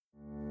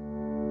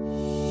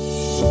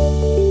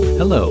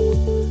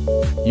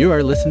Hello. You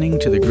are listening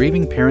to the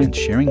Grieving Parents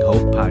Sharing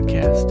Hope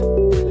podcast.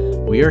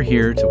 We are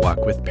here to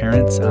walk with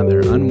parents on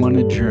their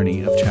unwanted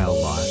journey of child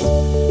loss,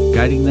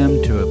 guiding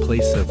them to a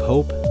place of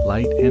hope,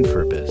 light, and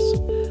purpose,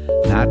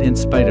 not in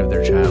spite of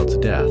their child's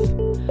death,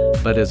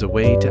 but as a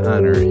way to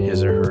honor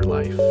his or her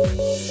life.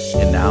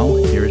 And now,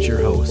 here is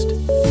your host,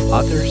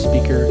 author,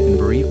 speaker, and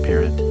bereaved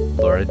parent,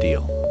 Laura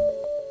Deal.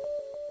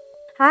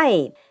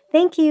 Hi,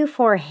 thank you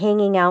for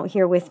hanging out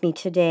here with me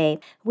today.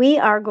 We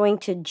are going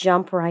to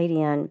jump right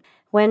in.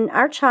 When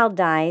our child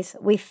dies,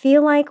 we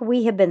feel like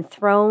we have been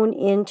thrown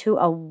into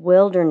a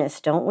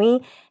wilderness, don't we?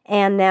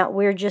 And that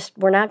we're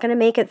not going to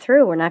make it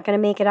through. We're not going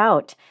to make it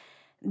out.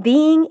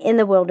 Being in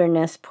the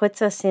wilderness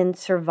puts us in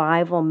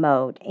survival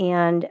mode.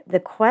 And the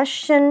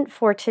question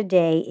for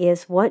today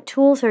is, what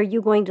tools are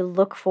you going to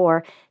look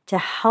for to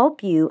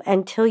help you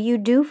until you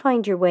do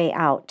find your way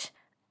out?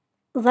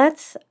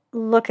 Let's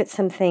look at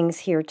some things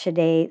here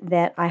today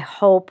that I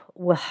hope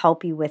will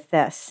help you with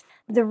this.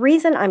 The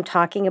reason I'm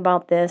talking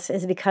about this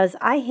is because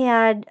I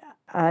had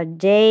a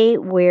day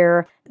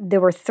where there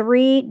were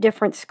 3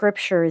 different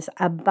scriptures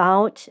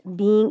about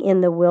being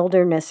in the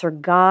wilderness, or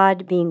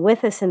God being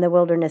with us in the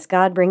wilderness,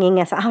 God bringing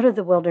us out of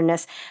the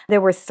wilderness. There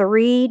were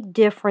 3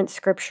 different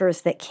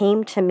scriptures that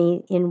came to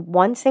me in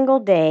one single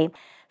day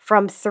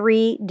from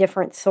 3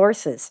 different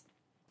sources.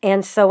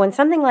 And so when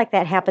something like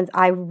that happens,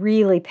 I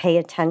really pay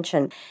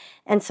attention.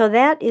 And so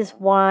that is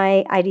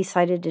why I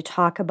decided to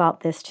talk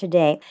about this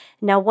today.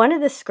 Now, one of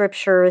the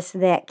scriptures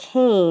that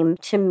came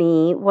to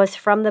me was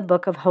from the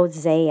book of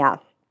Hosea.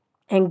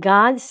 And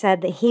God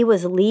said that he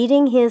was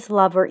leading his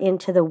lover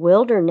into the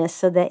wilderness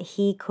so that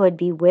he could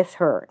be with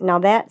her. Now,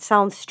 that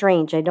sounds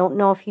strange. I don't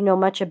know if you know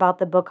much about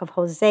the book of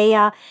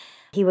Hosea.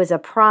 He was a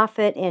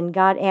prophet, and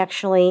God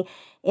actually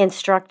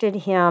instructed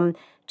him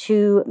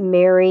to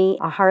marry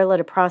a harlot,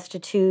 a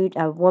prostitute,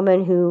 a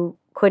woman who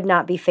could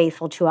not be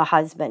faithful to a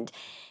husband.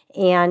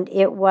 And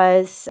it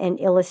was an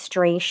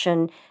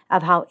illustration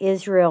of how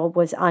Israel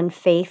was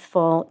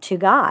unfaithful to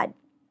God.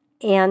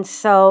 And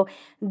so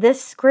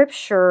this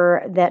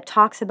scripture that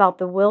talks about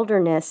the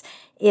wilderness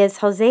is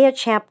Hosea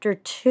chapter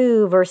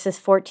 2, verses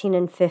 14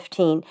 and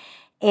 15.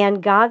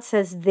 And God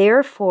says,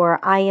 "Therefore,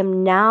 I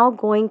am now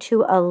going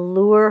to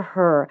allure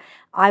her.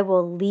 I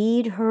will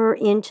lead her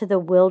into the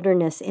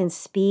wilderness and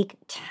speak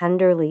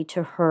tenderly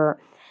to her."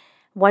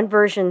 One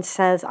version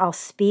says, "I'll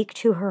speak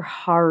to her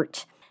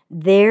heart.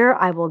 There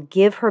I will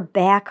give her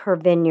back her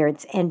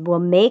vineyards and will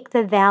make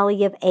the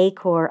valley of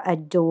Achor a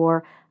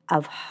door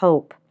of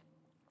hope."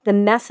 The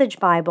Message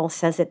Bible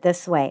says it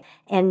this way,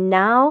 "And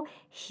now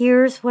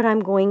here's what I'm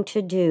going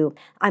to do.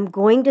 I'm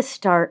going to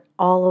start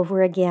all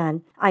over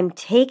again. I'm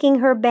taking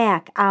her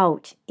back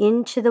out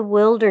into the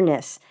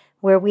wilderness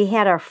where we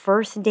had our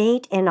first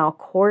date, and I'll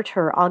court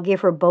her. I'll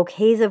give her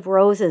bouquets of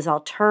roses. I'll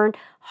turn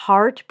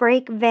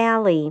Heartbreak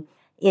Valley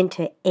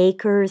into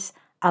acres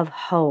of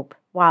hope."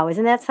 Wow,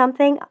 isn't that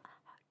something?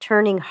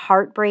 Turning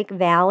Heartbreak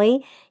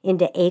Valley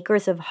into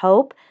acres of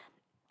hope.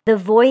 The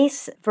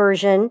Voice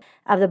version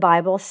of the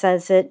Bible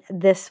says it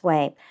this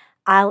way,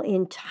 "I'll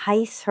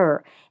entice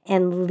her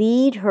and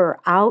lead her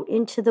out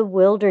into the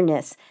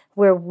wilderness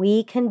where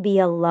we can be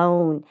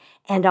alone,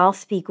 and I'll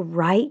speak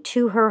right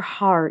to her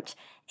heart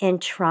and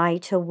try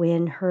to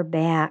win her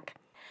back."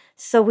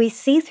 So we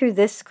see through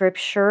this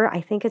scripture,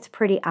 I think it's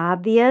pretty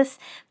obvious,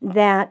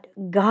 that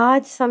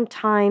God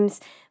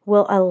sometimes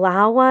will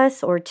allow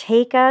us or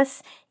take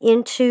us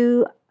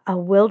into a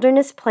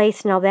wilderness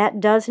place. Now, that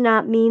does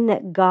not mean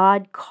that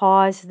God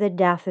caused the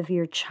death of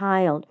your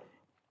child.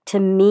 To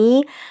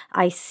me,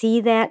 I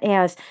see that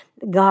as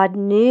God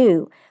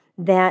knew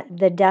that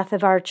the death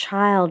of our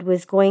child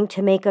was going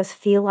to make us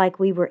feel like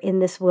we were in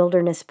this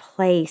wilderness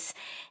place.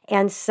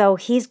 And so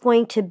he's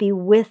going to be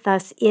with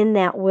us in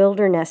that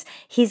wilderness.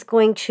 He's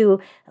going to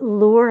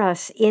lure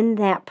us in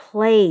that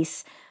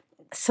place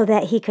so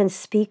that he can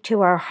speak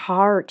to our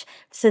heart,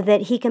 so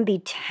that he can be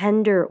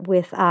tender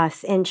with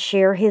us and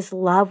share his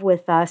love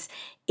with us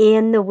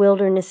in the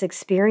wilderness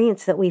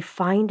experience that we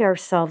find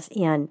ourselves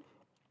in.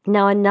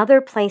 Now,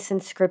 another place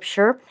in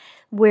Scripture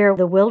where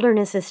the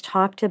wilderness is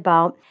talked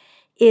about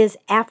is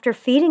after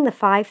feeding the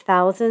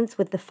 5,000s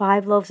with the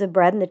 5 loaves of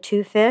bread and the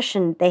 2 fish,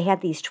 and they had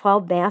these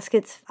 12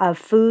 baskets of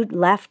food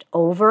left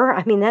over.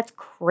 I mean, that's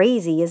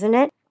crazy, isn't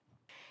it?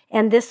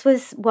 And this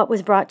was what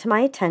was brought to my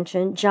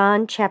attention,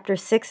 John chapter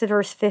 6,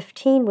 verse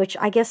 15, which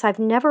I guess I've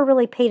never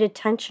really paid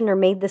attention or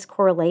made this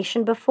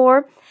correlation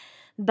before.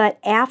 But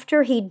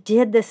after he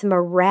did this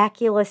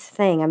miraculous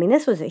thing, I mean,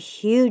 this was a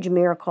huge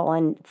miracle,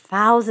 and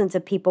thousands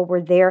of people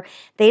were there.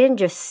 They didn't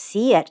just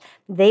see it,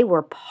 they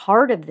were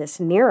part of this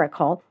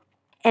miracle.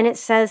 And it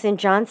says in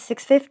John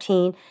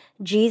 6:15,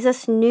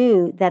 Jesus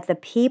knew that the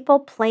people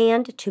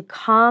planned to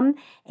come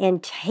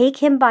and take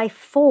him by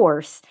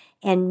force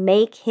and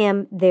make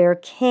him their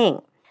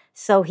king.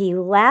 So he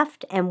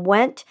left and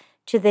went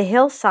to the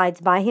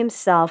hillsides by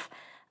himself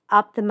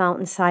up the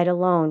mountainside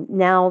alone.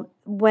 Now,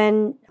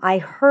 when I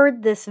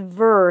heard this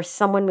verse,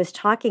 someone was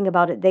talking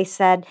about it. They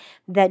said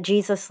that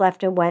Jesus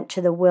left and went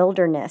to the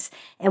wilderness.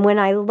 And when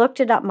I looked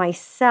it up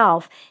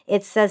myself,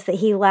 it says that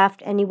he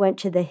left and he went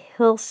to the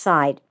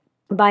hillside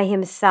by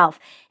himself.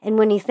 And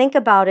when you think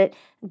about it,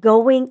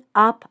 going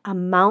up a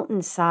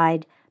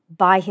mountainside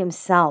by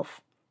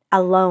himself,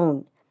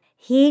 alone,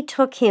 he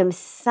took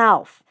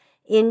himself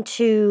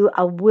into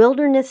a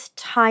wilderness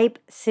type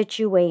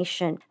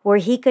situation where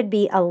he could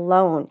be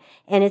alone.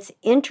 And it's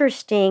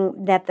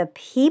interesting that the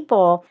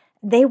people,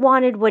 they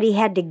wanted what he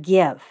had to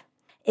give.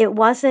 It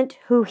wasn't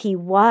who he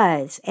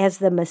was as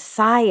the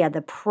Messiah,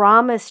 the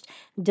promised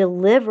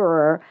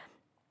deliverer.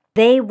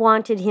 They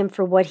wanted him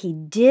for what he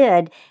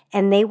did,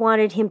 and they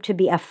wanted him to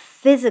be a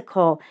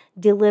physical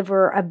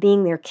deliverer of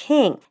being their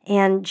king.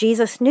 And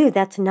Jesus knew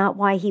that's not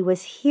why he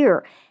was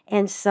here.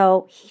 And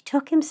so he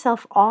took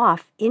himself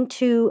off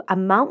into a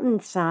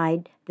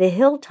mountainside, the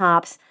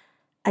hilltops,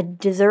 a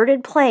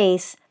deserted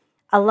place,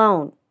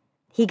 alone.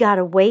 He got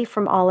away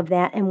from all of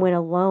that and went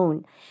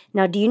alone.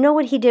 Now, do you know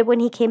what he did when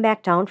he came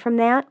back down from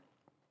that?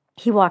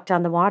 He walked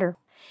on the water.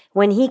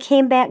 When he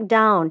came back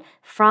down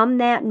from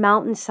that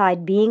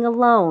mountainside, being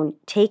alone,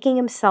 taking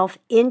himself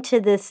into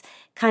this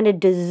kind of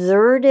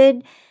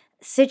deserted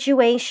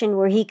situation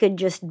where he could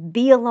just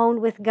be alone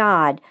with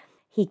God,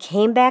 he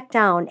came back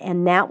down,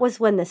 and that was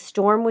when the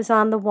storm was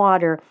on the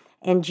water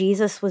and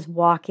Jesus was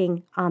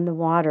walking on the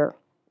water.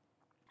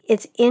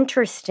 It's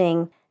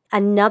interesting,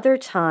 another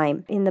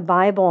time in the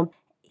Bible,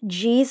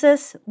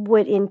 Jesus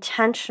would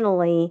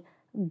intentionally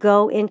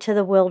go into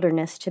the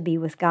wilderness to be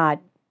with God.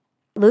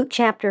 Luke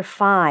chapter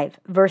 5,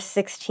 verse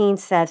 16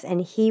 says,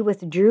 "And he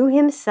withdrew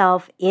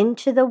himself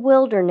into the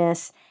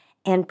wilderness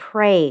and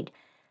prayed."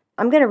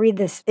 I'm going to read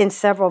this in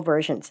several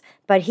versions.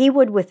 "But he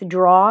would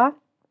withdraw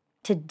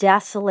to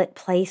desolate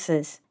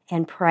places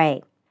and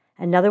pray."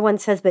 Another one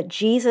says, "But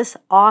Jesus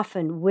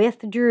often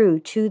withdrew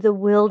to the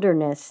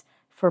wilderness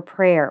for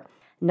prayer."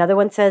 Another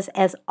one says,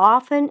 "As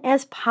often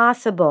as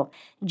possible,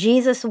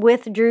 Jesus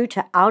withdrew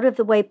to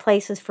out-of-the-way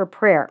places for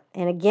prayer."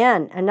 And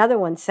again, another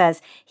one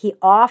says, he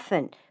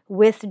often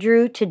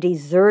withdrew to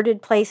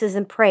deserted places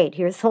and prayed.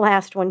 Here's the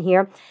last one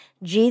here.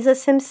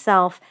 Jesus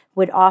himself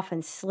would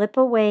often slip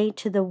away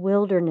to the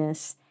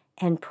wilderness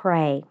and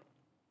pray.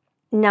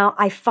 Now,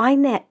 I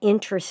find that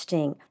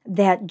interesting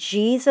that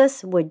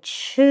Jesus would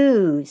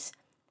choose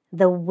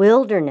the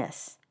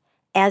wilderness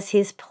as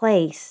his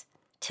place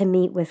to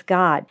meet with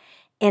God.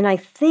 And I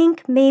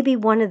think maybe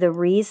one of the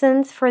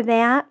reasons for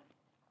that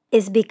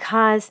is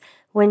because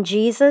when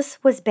Jesus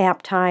was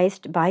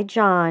baptized by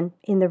John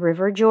in the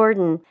River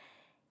Jordan,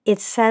 it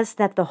says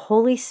that the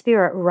Holy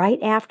Spirit, right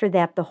after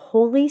that, the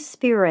Holy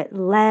Spirit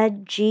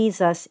led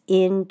Jesus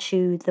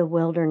into the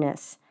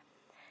wilderness.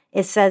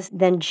 It says,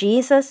 "Then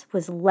Jesus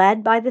was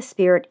led by the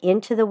Spirit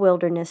into the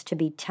wilderness to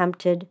be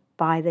tempted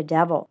by the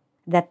devil,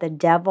 that the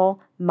devil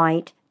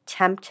might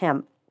tempt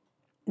him."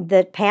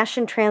 The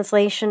Passion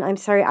Translation, I'm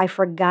sorry, I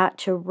forgot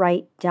to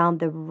write down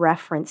the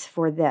reference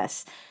for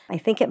this. I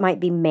think it might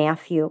be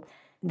Matthew.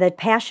 The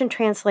Passion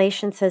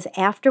Translation says,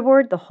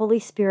 "Afterward, the Holy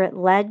Spirit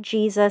led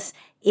Jesus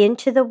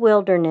into the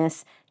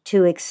wilderness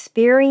to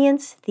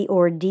experience the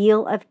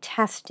ordeal of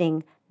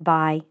testing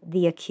by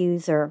the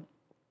accuser."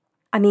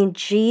 I mean,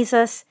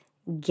 Jesus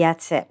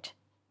gets it.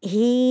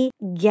 He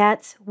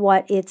gets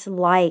what it's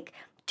like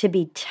to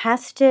be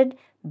tested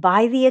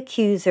by the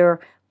accuser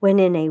when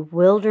in a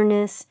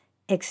wilderness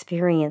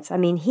experience. I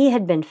mean, he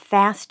had been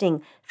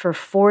fasting for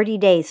 40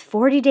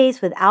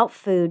 days without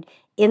food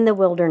in the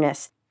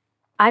wilderness.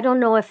 I don't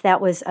know if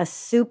that was a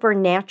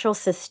supernatural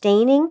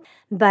sustaining,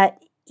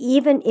 but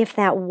even if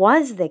that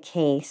was the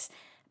case,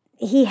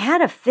 he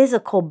had a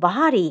physical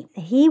body.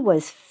 He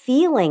was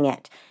feeling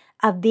it,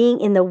 of being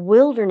in the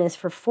wilderness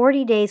for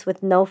 40 days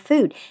with no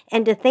food.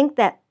 And to think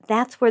that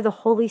that's where the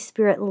Holy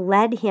Spirit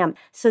led him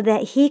so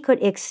that he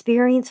could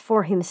experience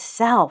for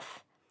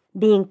himself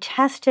being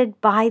tested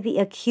by the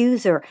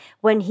accuser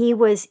when he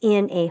was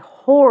in a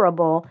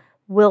horrible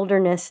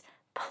wilderness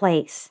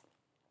place.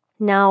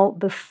 Now,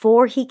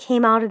 before he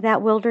came out of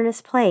that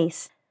wilderness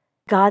place,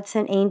 God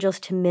sent angels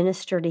to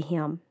minister to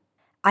him.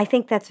 I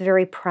think that's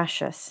very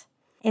precious.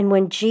 And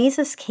when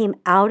Jesus came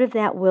out of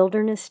that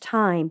wilderness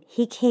time,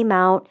 he came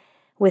out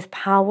with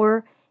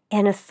power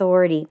and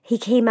authority. He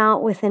came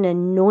out with an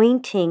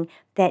anointing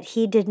that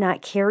he did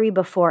not carry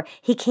before.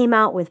 He came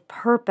out with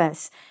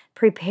purpose,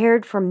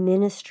 prepared for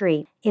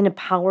ministry in a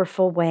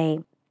powerful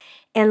way.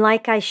 And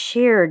like I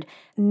shared,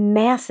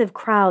 massive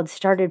crowds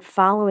started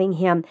following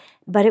him,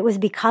 but it was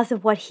because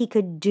of what he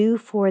could do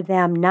for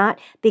them, not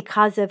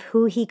because of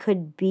who he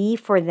could be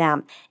for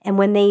them. And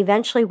when they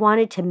eventually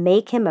wanted to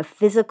make him a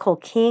physical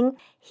king,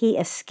 he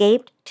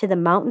escaped to the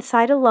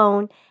mountainside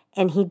alone,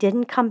 and he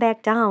didn't come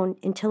back down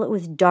until it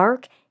was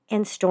dark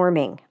and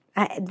storming.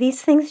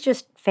 These things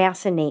just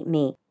fascinate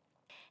me.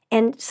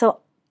 And so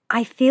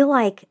I feel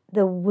like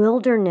the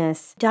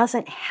wilderness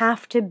doesn't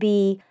have to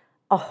be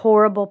a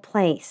horrible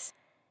place.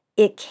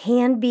 It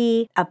can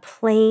be a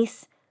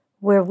place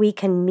where we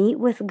can meet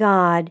with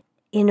God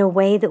in a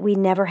way that we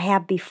never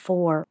have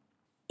before.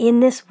 In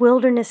this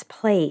wilderness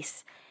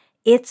place,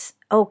 it's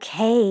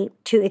okay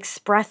to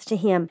express to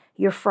Him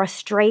your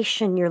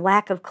frustration, your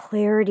lack of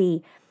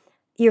clarity,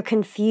 your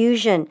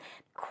confusion,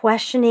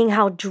 questioning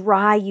how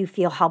dry you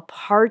feel, how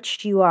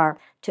parched you are,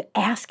 to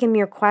ask Him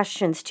your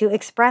questions, to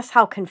express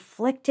how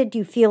conflicted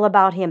you feel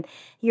about Him,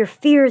 your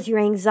fears, your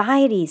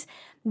anxieties.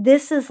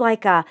 This is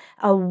like a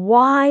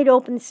wide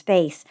open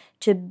space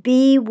to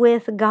be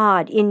with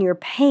God in your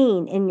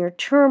pain, in your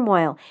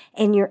turmoil,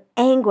 in your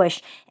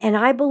anguish. And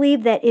I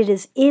believe that it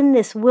is in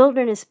this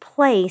wilderness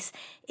place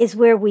is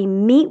where we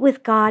meet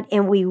with God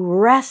and we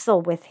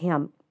wrestle with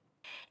Him.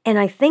 And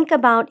I think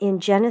about in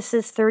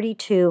Genesis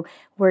 32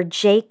 where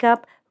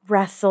Jacob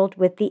wrestled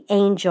with the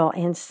angel,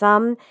 and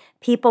some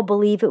people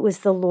believe it was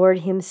the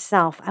Lord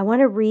Himself. I want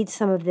to read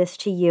some of this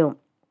to you.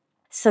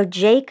 So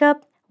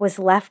Jacob was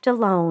left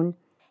alone,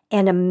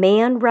 and a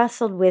man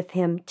wrestled with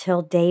him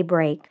till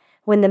daybreak.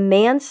 When the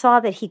man saw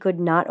that he could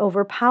not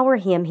overpower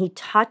him, he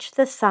touched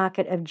the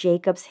socket of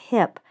Jacob's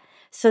hip,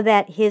 so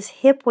that his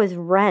hip was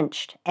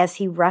wrenched as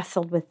he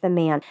wrestled with the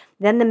man.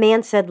 Then the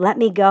man said, "Let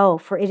me go,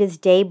 for it is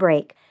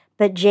daybreak."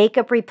 But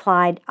Jacob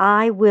replied,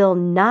 "I will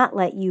not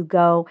let you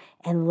go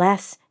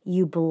unless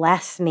you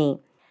bless me."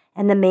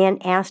 And the man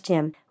asked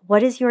him,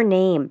 "What is your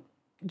name?"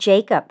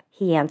 "Jacob,"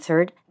 he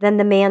answered. Then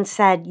the man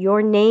said,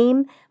 "Your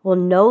name will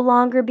no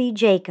longer be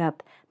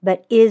Jacob,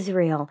 but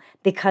Israel,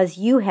 because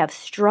you have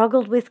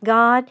struggled with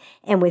God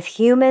and with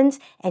humans,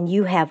 and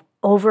you have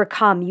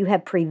overcome, you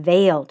have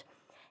prevailed."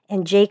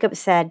 And Jacob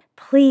said,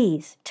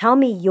 "Please tell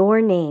me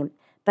your name."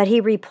 But he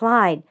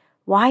replied,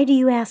 "Why do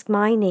you ask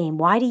my name?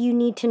 Why do you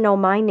need to know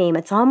my name?"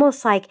 It's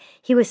almost like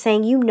he was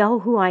saying, "You know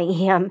who I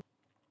am."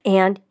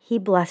 And he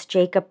blessed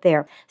Jacob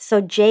there.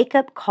 So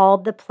Jacob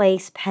called the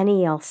place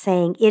Peniel,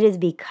 saying, "It is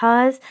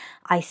because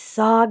I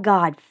saw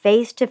God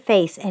face to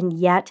face, and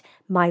yet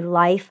my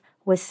life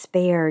was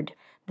spared."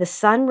 The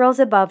sun rose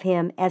above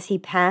him as he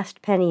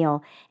passed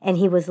Peniel, and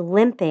he was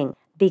limping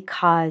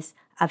because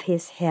of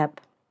his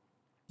hip.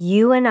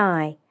 You and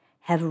I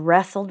have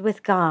wrestled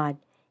with God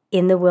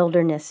in the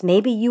wilderness.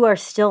 Maybe you are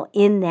still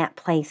in that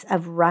place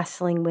of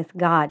wrestling with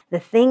God. The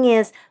thing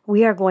is,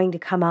 we are going to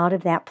come out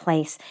of that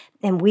place,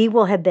 and we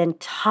will have been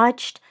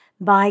touched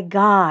by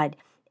God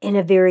in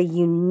a very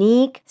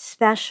unique,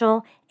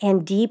 special,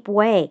 and deep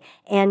way.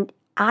 And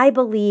I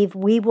believe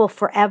we will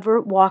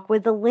forever walk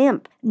with a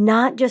limp,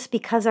 not just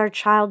because our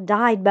child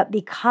died, but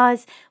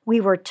because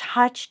we were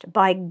touched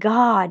by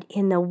God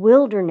in the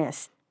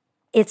wilderness.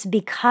 It's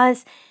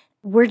because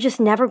we're just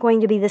never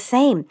going to be the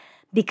same.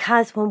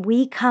 Because when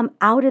we come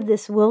out of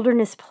this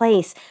wilderness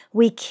place,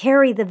 we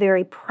carry the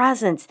very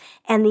presence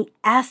and the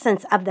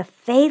essence of the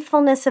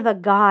faithfulness of a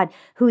God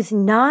who's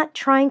not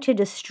trying to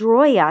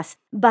destroy us,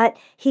 but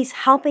He's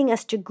helping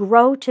us to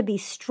grow to be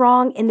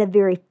strong in the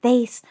very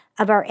face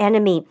of our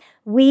enemy.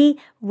 We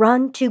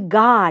run to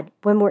God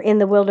when we're in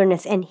the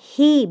wilderness, and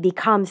He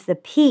becomes the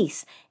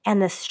peace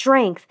and the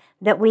strength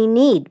that we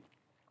need.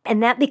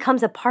 And that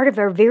becomes a part of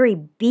our very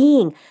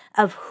being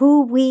of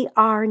who we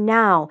are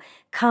now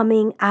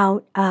coming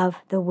out of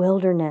the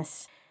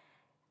wilderness.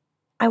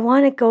 I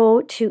want to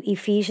go to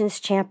Ephesians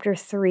chapter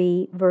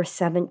 3, verse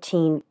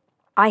 17.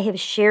 I have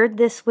shared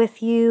this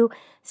with you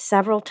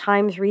several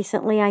times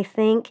recently, I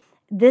think.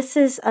 This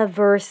is a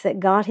verse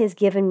that God has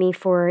given me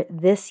for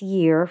this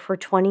year, for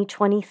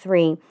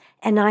 2023.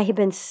 And I have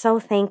been so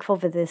thankful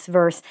for this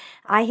verse.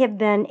 I have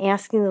been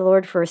asking the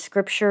Lord for a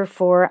scripture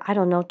for,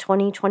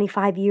 20,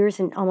 25 years.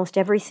 And almost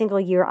every single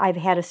year I've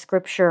had a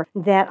scripture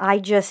that I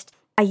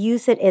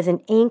use it as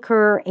an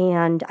anchor,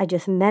 and I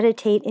just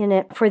meditate in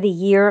it for the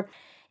year.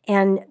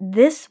 And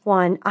this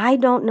one, I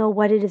don't know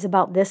what it is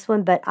about this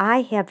one, but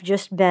I have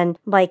just been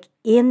like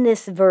in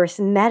this verse,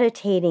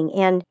 meditating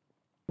and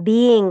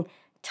being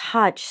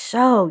touched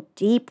so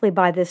deeply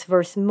by this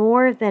verse,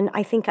 more than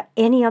I think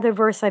any other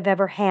verse I've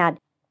ever had.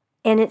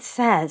 And it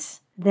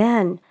says,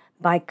 "Then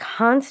by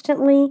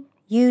constantly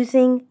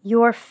using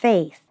your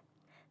faith,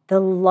 the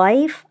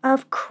life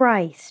of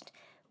Christ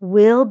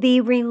will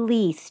be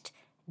released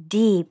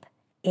deep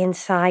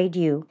inside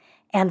you,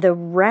 and the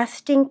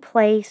resting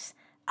place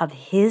of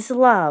His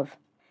love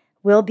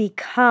will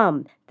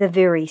become the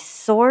very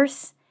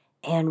source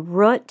and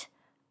root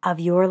of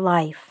your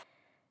life."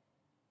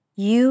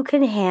 You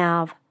can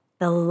have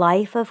the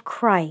life of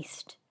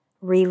Christ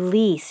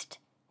released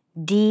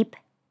deep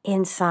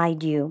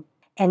inside you,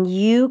 and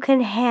you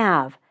can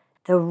have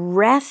the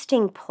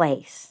resting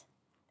place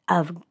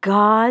of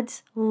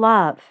God's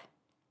love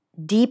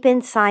deep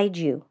inside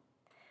you,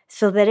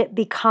 so that it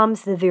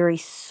becomes the very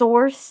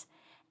source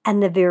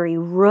and the very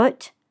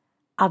root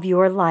of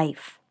your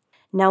life.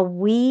 Now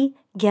we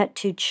get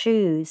to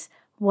choose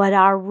what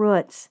our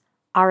roots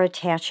are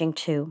attaching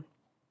to.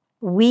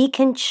 We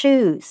can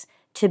choose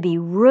to be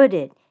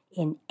rooted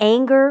in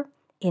anger,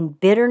 in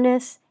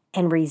bitterness,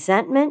 and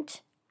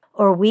resentment,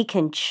 or we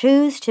can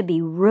choose to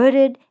be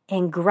rooted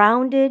and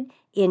grounded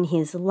in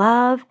His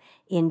love,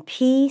 in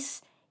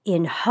peace,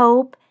 in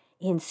hope,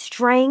 in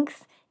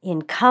strength,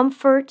 in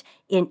comfort,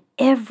 in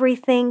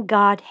everything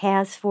God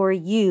has for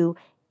you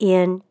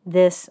in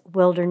this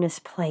wilderness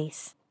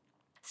place.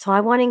 So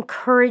I want to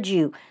encourage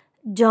you,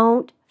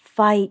 don't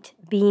fight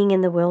being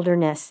in the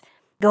wilderness.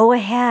 Go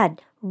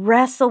ahead,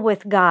 wrestle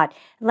with God.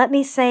 Let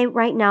me say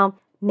right now,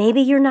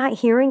 maybe you're not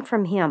hearing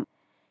from Him.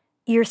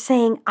 You're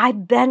saying,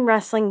 I've been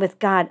wrestling with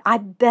God.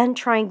 I've been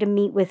trying to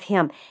meet with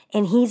Him,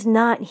 and He's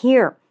not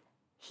here.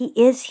 He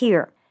is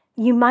here.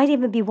 You might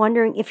even be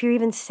wondering if you're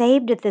even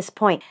saved at this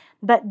point,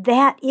 but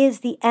that is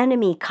the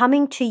enemy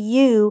coming to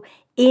you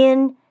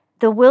in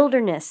the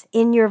wilderness,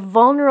 in your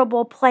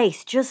vulnerable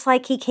place, just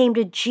like he came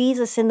to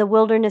Jesus in the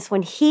wilderness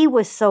when he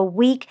was so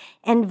weak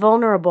and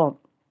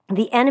vulnerable.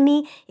 The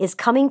enemy is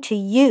coming to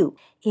you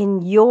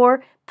in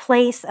your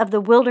place of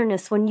the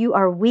wilderness when you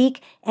are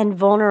weak and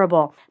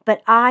vulnerable.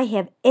 But I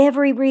have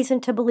every reason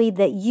to believe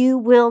that you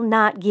will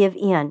not give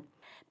in,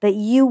 but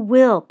you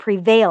will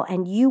prevail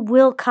and you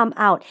will come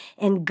out,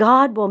 and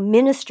God will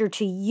minister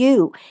to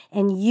you,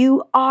 and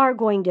you are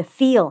going to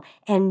feel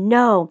and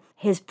know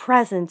His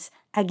presence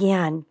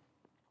again.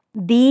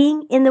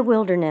 Being in the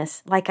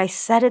wilderness, like I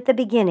said at the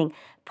beginning,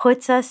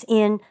 puts us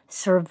in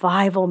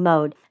survival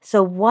mode.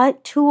 So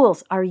what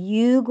tools are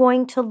you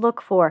going to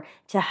look for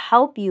to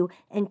help you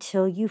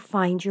until you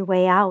find your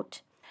way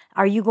out?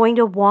 Are you going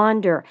to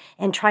wander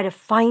and try to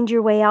find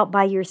your way out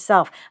by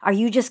yourself? Are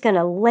you just going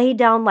to lay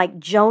down like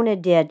Jonah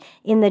did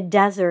in the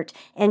desert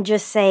and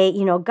just say,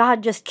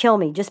 God, just kill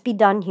me. Just be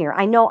done here.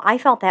 I know I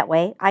felt that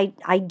way.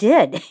 I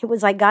did. It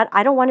was like, God,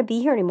 I don't want to be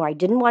here anymore. I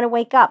didn't want to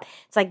wake up.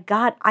 It's like,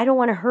 God, I don't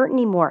want to hurt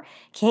anymore.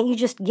 Can't you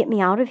just get me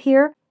out of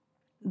here?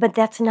 But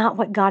that's not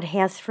what God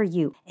has for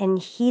you. And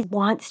He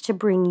wants to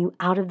bring you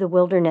out of the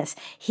wilderness.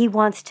 He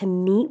wants to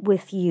meet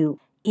with you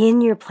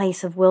in your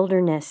place of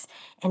wilderness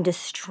and to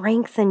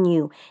strengthen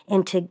you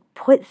and to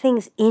put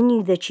things in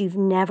you that you've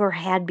never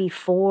had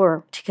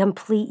before to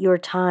complete your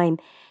time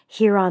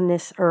here on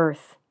this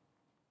earth.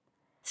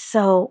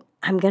 So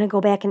I'm going to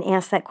go back and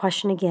ask that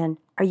question again.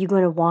 Are you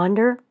going to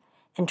wander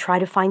and try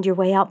to find your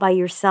way out by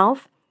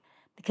yourself?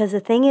 Because the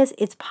thing is,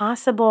 it's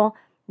possible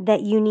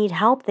that you need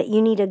help, that you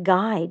need a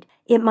guide.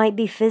 It might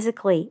be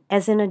physically,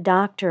 as in a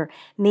doctor.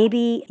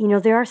 Maybe,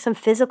 there are some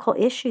physical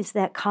issues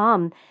that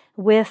come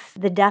with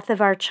the death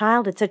of our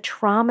child. It's a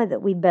trauma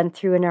that we've been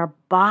through, and our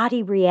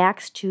body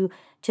reacts to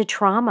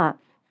trauma.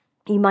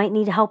 You might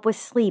need help with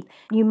sleep.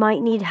 You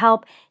might need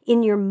help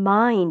in your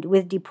mind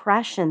with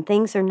depression.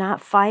 Things are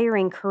not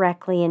firing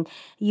correctly, and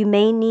you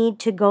may need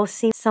to go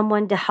see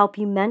someone to help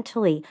you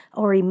mentally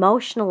or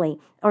emotionally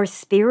or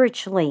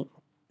spiritually.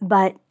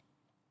 But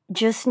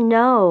just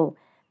know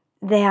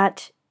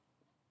that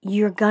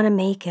you're going to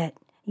make it.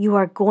 You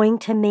are going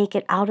to make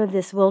it out of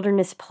this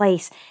wilderness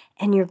place,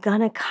 and you're going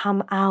to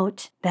come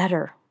out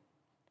better.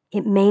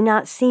 It may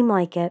not seem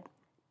like it,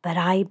 but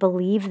I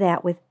believe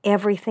that with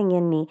everything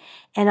in me.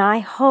 And I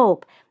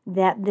hope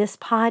that this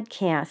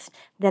podcast,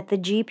 that the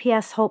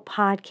GPS Hope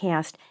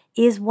podcast,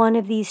 is one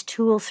of these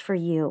tools for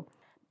you.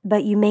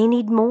 But you may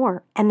need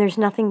more, and there's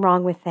nothing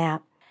wrong with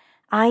that.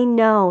 I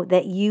know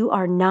that you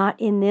are not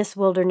in this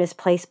wilderness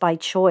place by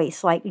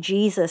choice, like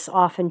Jesus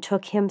often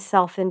took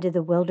himself into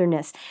the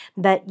wilderness,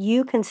 but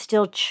you can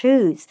still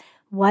choose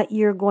what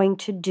you're going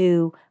to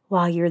do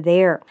while you're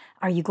there.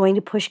 Are you going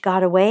to push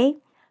God away,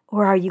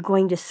 or are you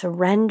going to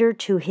surrender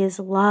to His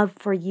love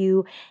for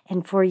you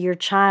and for your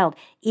child,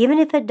 even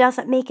if it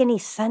doesn't make any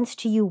sense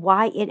to you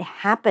why it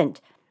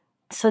happened,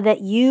 so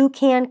that you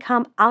can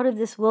come out of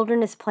this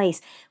wilderness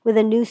place with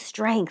a new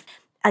strength,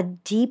 a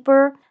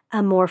deeper,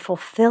 a more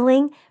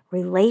fulfilling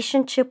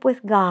relationship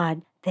with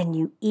God than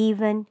you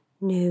even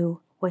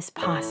knew was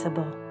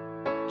possible.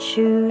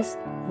 Choose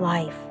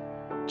life.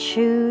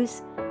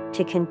 Choose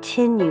to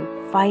continue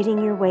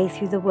fighting your way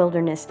through the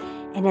wilderness.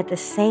 And at the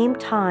same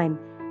time,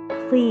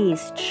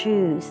 please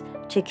choose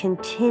to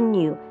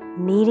continue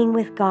meeting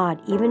with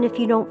God, even if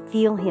you don't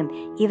feel Him,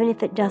 even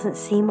if it doesn't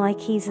seem like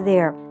He's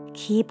there.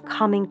 Keep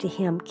coming to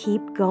Him.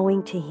 Keep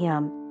going to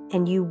Him.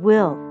 And you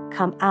will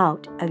come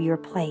out of your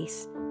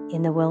place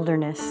in the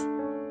wilderness.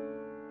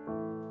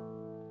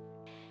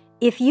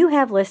 If you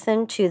have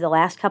listened to the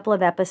last couple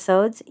of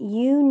episodes,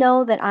 you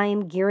know that I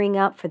am gearing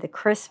up for the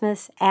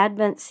Christmas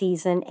Advent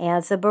season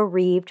as a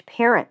bereaved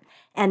parent,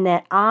 and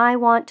that I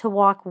want to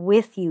walk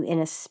with you in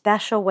a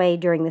special way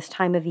during this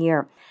time of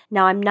year.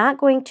 Now, I'm not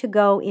going to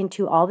go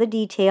into all the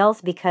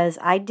details because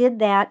I did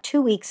that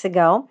 2 weeks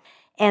ago.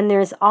 And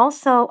there's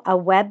also a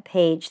web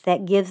page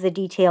that gives the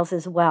details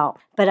as well.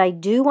 But I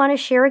do want to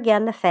share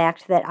again the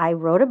fact that I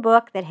wrote a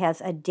book that has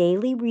a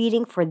daily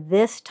reading for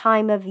this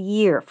time of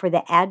year, for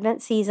the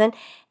Advent season,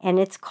 and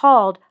it's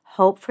called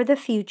Hope for the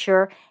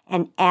Future,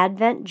 an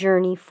Advent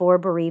Journey for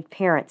Bereaved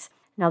Parents.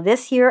 Now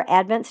this year,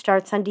 Advent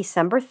starts on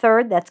December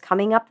 3rd. That's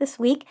coming up this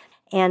week.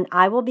 And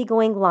I will be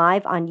going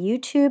live on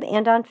YouTube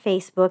and on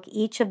Facebook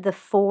each of the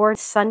 4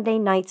 Sunday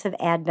nights of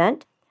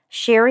Advent,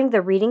 sharing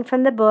the reading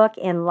from the book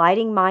and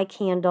lighting my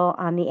candle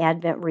on the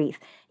Advent wreath.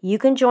 You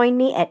can join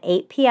me at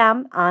 8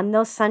 p.m. on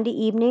those Sunday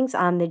evenings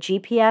on the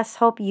GPS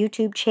Hope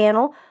YouTube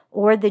channel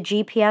or the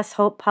GPS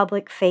Hope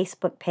public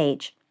Facebook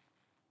page.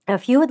 Now,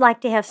 if you would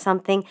like to have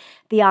something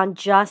beyond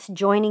just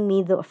joining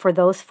me for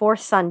those 4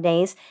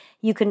 Sundays,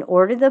 you can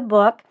order the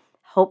book,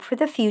 Hope for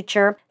the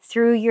Future,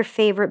 through your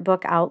favorite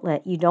book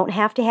outlet. You don't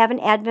have to have an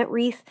Advent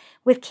wreath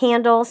with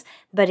candles,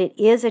 but it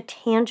is a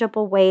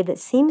tangible way that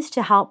seems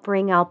to help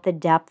bring out the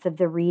depth of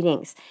the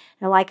readings.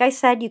 Now, like I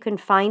said, you can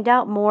find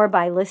out more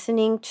by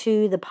listening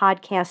to the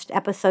podcast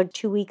episode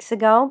 2 weeks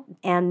ago,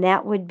 and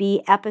that would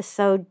be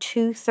episode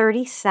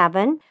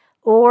 237.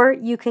 Or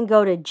you can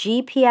go to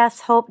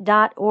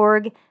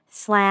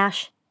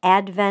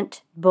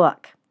gpshope.org/Advent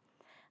book.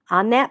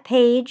 On that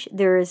page,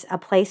 there's a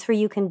place where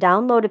you can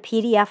download a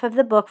PDF of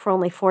the book for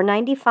only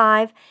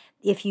 $4.95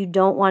 if you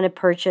don't want to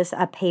purchase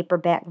a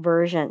paperback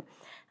version.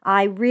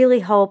 I really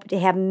hope to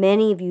have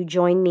many of you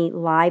join me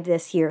live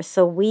this year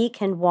so we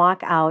can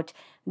walk out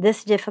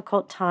this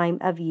difficult time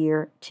of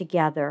year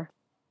together.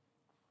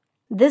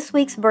 This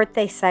week's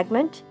birthday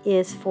segment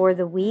is for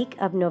the week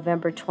of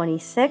November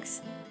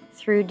 26th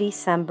through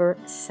December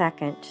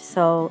 2nd.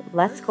 So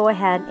let's go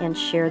ahead and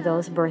share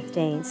those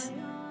birthdays.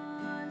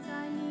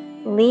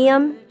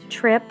 Liam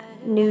Tripp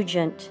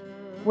Nugent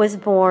was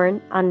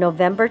born on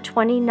November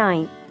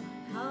 29th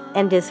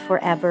and is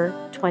forever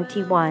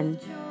 21.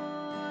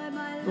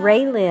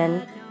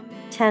 Raylyn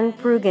Ten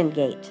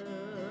Brugengate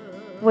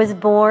was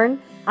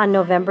born on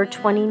November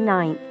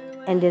 29th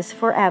and is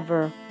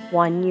forever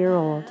 1 year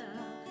old.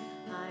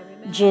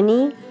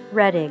 Ginny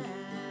Reddig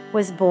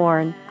was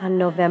born on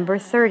November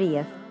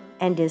 30th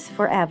and is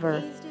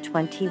forever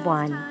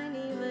 21.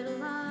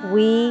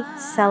 We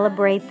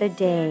celebrate the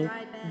day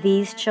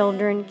these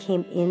children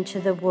came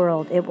into the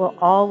world. It will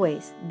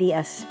always be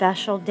a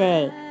special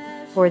day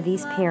for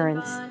these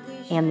parents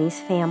and these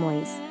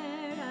families.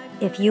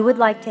 If you would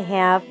like to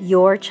have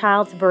your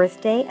child's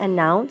birthday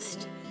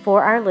announced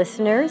for our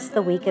listeners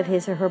the week of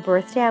his or her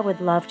birthday, I would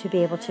love to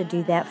be able to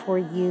do that for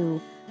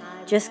you.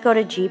 Just go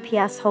to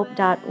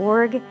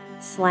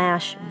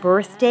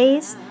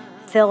gpshope.org/birthdays.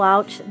 Fill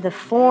out the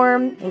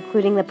form,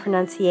 including the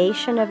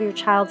pronunciation of your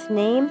child's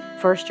name,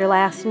 first or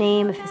last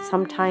name, if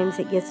sometimes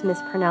it gets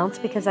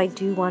mispronounced, because I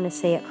do want to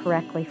say it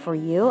correctly for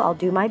you. I'll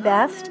do my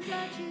best.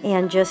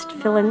 And just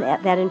fill in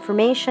that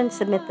information,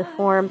 submit the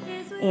form,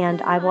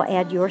 and I will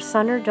add your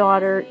son or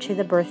daughter to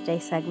the birthday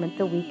segment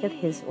the week of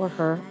his or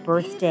her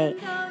birthday.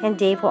 And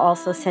Dave will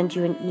also send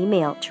you an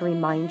email to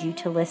remind you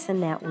to listen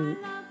that week.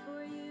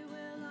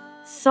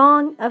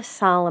 Song of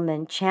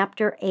Solomon,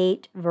 chapter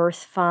 8,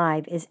 verse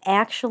 5, is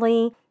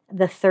actually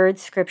the third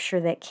scripture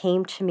that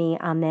came to me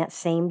on that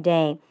same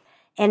day.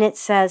 And it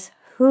says,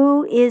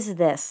 "Who is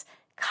this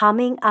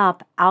coming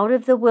up out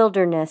of the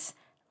wilderness,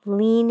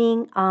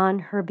 leaning on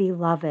her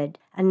beloved?"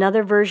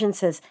 Another version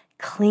says,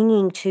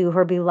 clinging to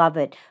her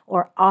beloved,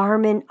 or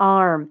arm in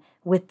arm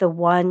with the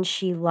one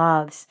she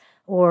loves,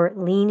 or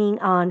leaning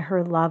on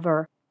her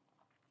lover.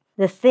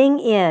 The thing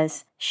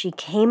is, she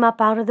came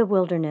up out of the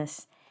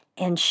wilderness,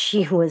 and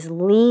she was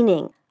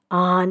leaning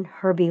on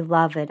her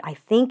beloved. I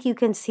think you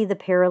can see the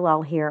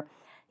parallel here.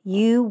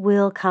 You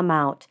will come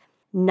out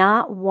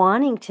not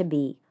wanting to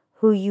be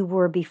who you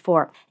were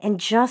before. And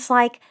just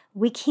like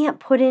we can't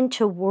put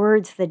into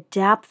words the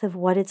depth of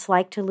what it's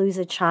like to lose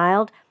a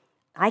child,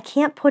 I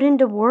can't put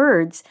into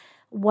words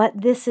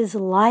what this is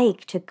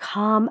like to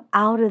come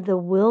out of the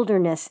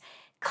wilderness,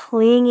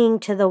 clinging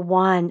to the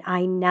one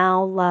I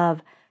now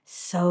love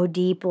so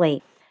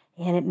deeply.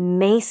 And it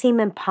may seem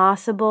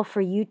impossible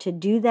for you to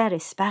do that,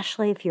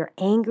 especially if you're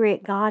angry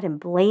at God and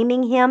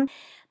blaming Him.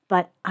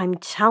 But I'm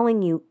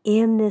telling you,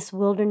 in this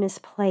wilderness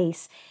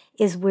place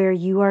is where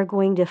you are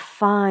going to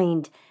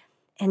find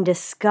and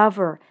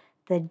discover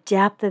the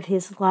depth of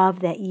His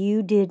love that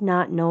you did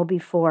not know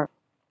before.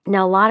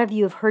 Now, a lot of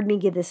you have heard me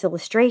give this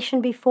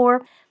illustration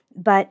before,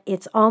 but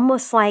it's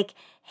almost like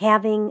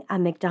having a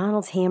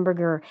McDonald's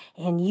hamburger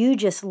and you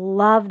just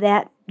love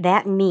that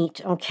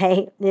meat,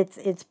 okay?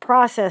 It's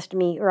processed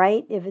meat,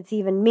 right? If it's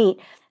even meat.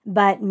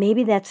 But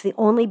maybe that's the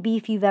only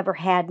beef you've ever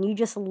had and you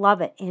just love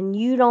it. And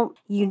you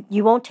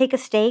won't take a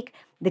steak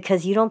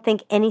because you don't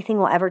think anything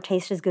will ever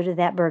taste as good as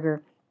that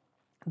burger.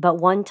 But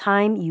one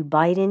time you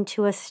bite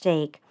into a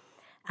steak,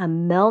 a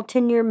melt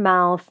in your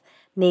mouth,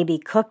 maybe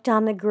cooked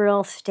on the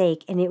grill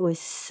steak, and it was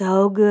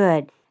so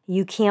good.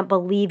 You can't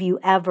believe you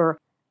ever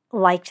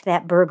liked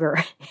that burger.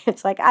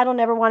 It's like, I don't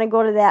ever want to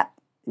go to that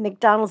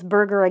McDonald's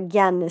burger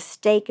again. This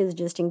steak is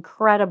just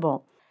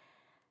incredible.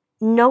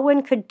 No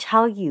one could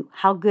tell you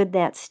how good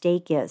that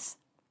steak is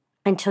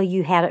until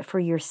you had it for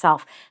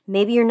yourself.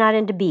 Maybe you're not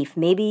into beef.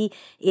 Maybe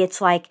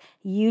it's like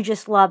you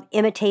just love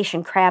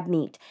imitation crab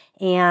meat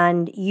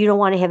and you don't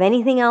want to have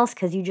anything else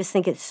because you just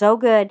think it's so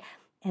good.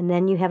 And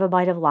then you have a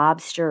bite of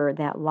lobster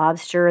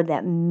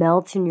that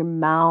melts in your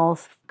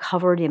mouth,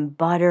 covered in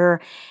butter,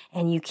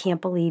 and you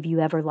can't believe you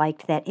ever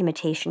liked that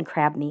imitation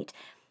crab meat.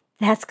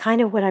 That's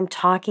kind of what I'm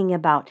talking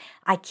about.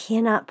 I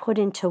cannot put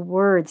into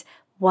words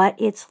what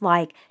it's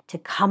like to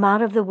come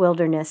out of the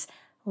wilderness,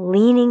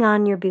 leaning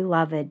on your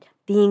beloved,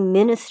 being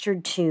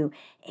ministered to,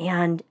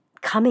 and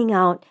coming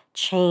out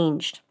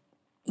changed.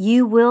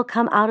 You will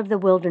come out of the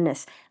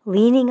wilderness,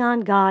 leaning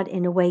on God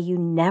in a way you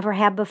never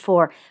have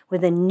before,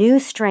 with a new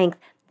strength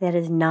that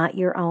is not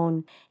your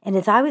own. And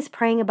as I was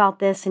praying about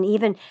this and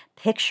even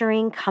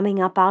picturing coming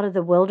up out of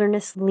the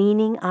wilderness,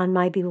 leaning on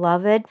my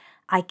beloved,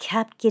 I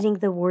kept getting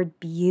the word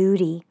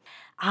beauty.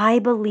 I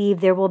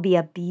believe there will be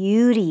a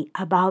beauty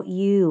about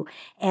you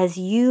as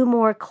you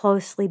more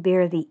closely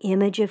bear the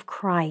image of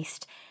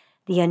Christ,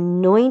 the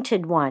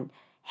anointed one,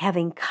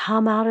 having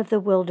come out of the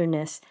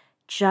wilderness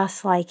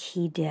just like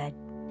he did.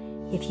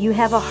 If you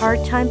have a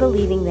hard time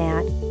believing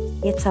that,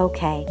 it's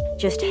okay.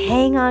 Just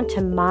hang on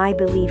to my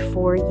belief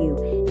for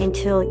you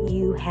until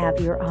you have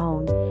your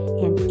own.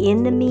 And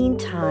in the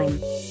meantime,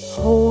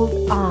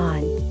 hold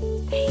on.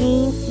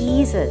 Pain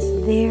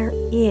eases. There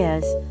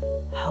is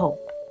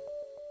hope.